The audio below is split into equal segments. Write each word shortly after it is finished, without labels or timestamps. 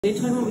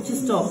Anytime you want me to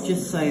stop,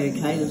 just say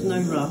okay, there's no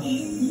rush.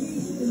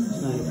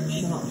 So,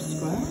 sharp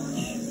scratch.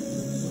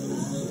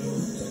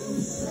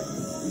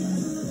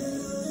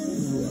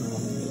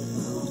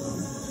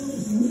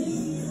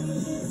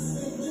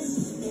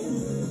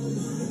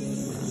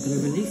 I'm going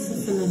to release the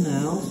filler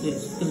now, so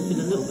it's going to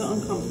feel a little bit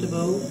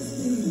uncomfortable.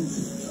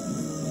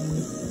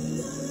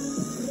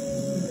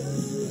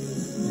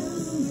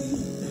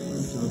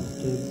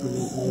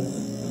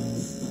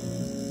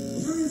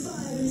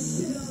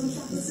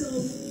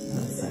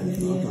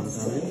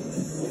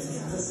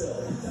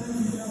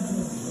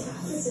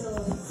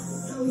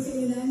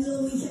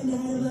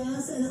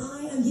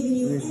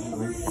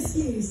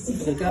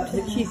 So go up to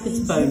the Cupid's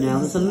bow now.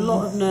 There's a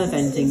lot of nerve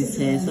endings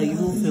here, so you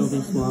will feel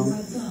this one.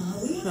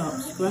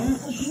 Sharp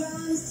scratch.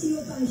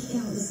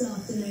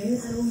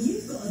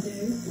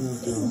 Well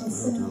done,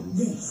 well done.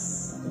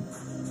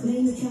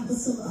 Name the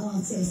capital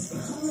artist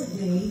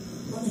currently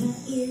on her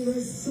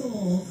Eras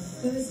tour,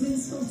 who has been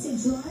spotted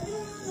driving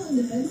around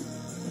London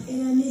in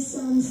a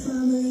Nissan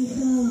family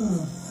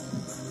car.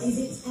 Is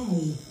it A,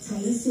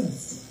 Taylor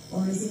Swift,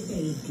 or is it B,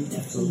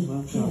 Becky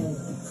Well Hill? done.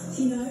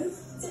 Do you know?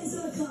 Text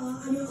our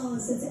car and your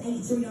answer to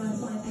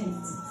 83958.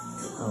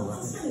 Oh,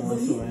 that's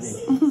nice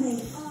already.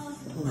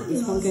 Alright,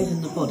 this one goes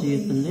in the body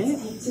of the lip.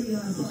 This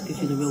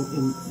gives you the real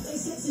oomph.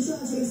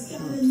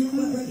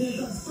 Network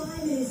Radio. Got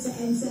 5 minutes to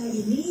enter.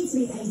 You need to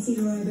be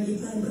 18 or over.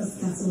 You're playing across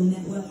the Capital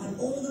Network, and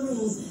all the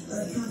rules are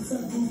at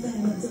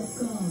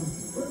capitalfm.com.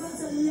 We're about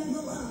to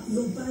level up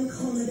your bank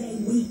holiday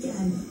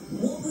weekend.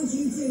 What would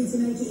you do to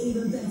make it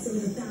even better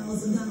with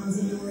 £1,000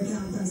 in your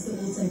account thanks to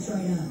Auto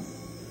Trader?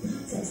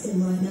 Text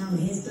in right now.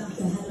 Here's back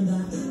to Helen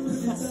back.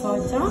 That's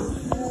side up.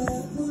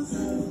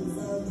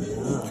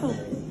 Cool.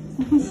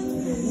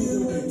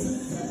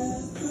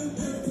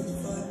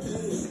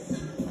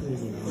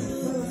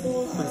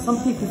 Right, some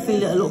people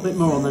feel it a little bit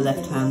more on the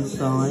left hand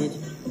side.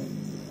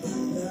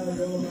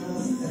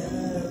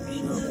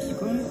 Sharp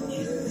scratch.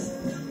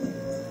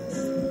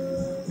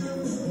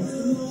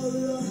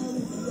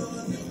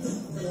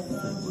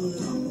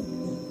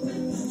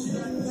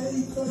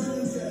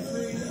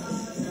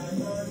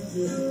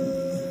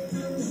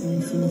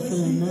 Releasing the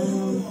filler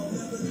now.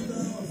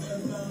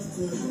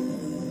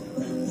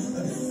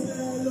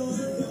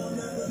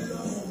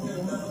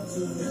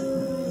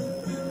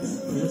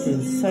 You're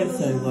doing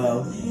so well.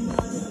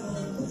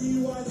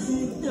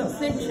 You're not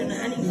flinching at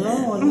anything. No,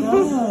 I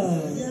know.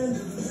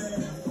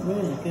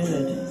 Really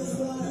good.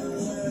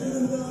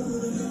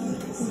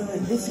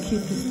 Right, this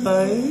Cupid's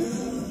bow.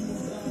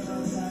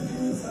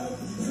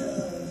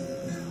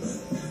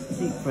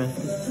 Deep breath,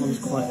 because this one's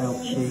quite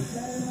ouchy.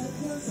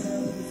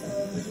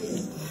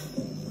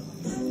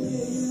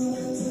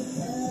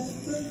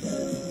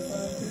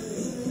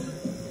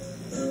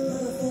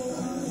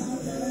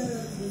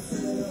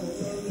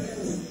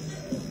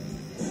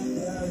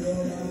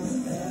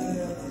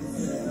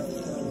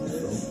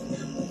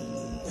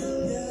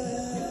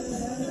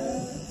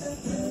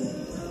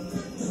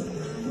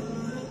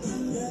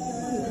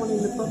 One in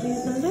the body of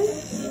the lip.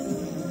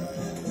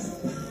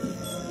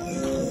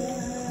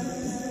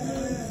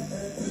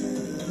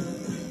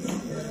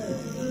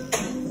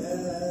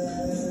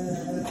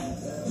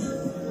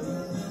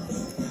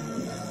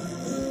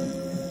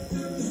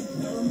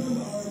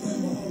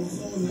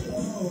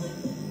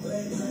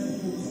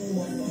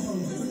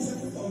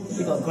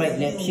 You've got great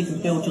lips. You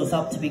can build yours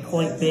up to be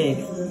quite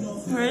big.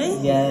 Really?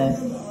 Yeah.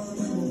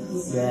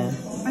 Yeah.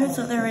 I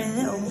thought they were really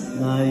little.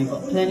 No, you've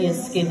got plenty of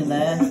skin in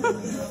there. You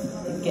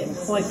can get them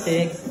quite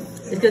big.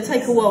 It's going to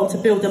take a while to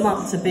build them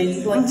up to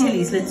be like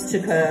Tilly's lids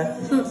took a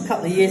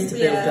couple of years to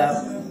build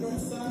up.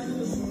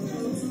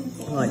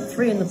 Right,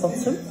 3 in the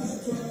bottom.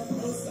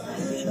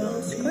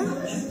 Sharp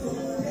scratch.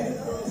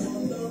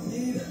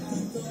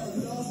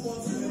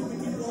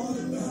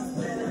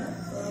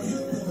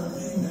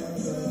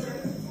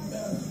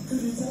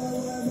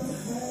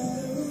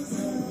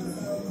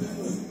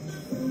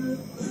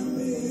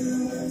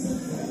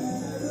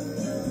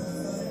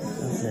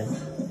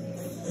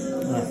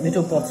 Right,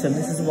 middle bottom,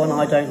 this is the one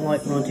I don't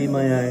like when I do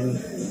my own.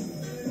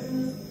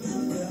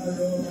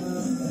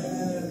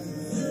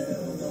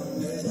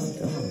 Well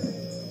done.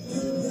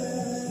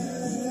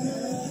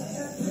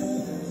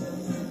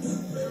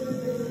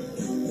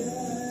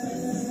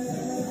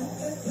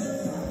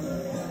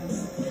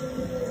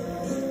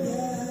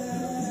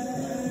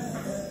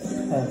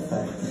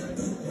 Perfect.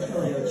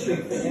 Oh, you're a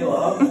trooper, you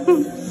are.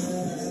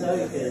 So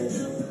good.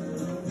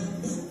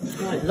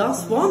 Right,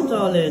 last one,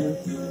 darling.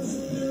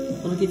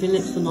 I want to give your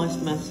lips a nice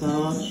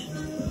massage.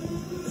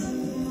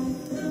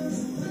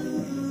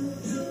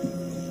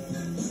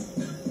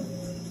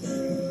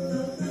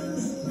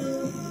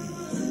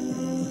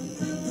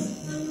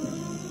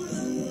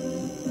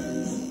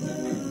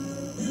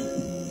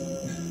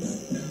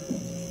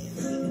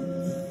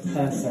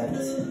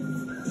 Perfect.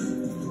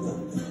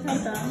 Well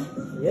done.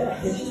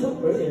 Yeah, it's still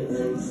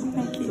brilliantly.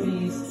 Thank you. So we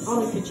use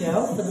arnica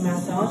gel for the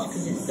massage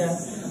because it's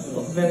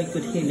got very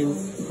good healing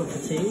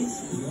properties.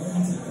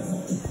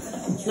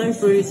 No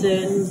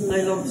bruising, no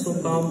lumps or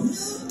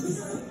bumps.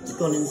 It's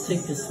gone in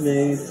super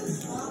smooth.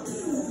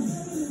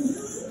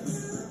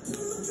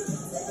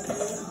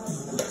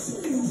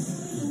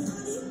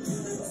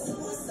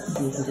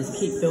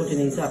 keep building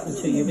these up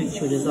until you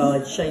reach your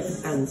desired shape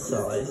and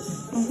size.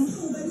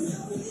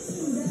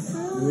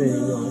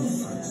 Really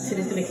nice. So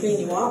it's going to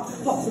clean you up,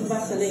 pop some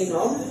Vaseline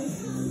on,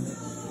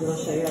 and I'll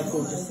show you how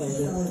gorgeous they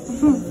look.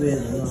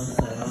 Really nice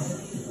they are.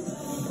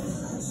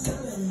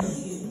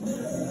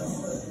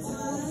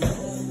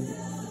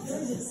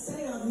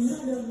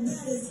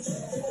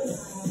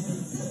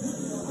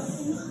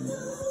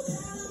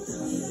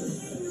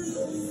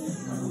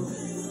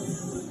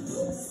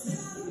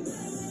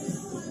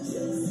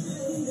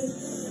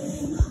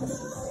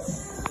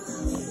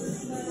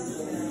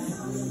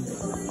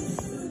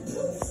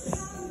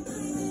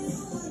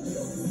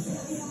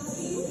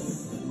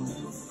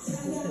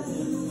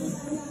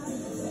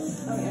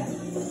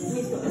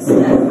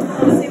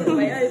 See all the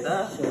way over.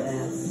 Sure,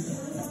 yeah.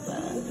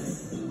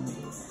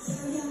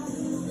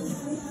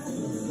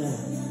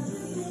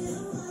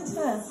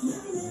 There.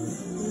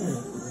 Yeah.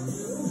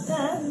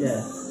 There.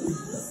 Yeah.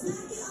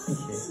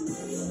 Thank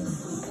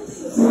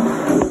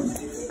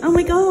you. Oh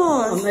my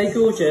god. Aren't they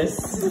gorgeous?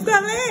 We've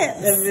got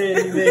lips. They're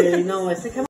really, really nice. They come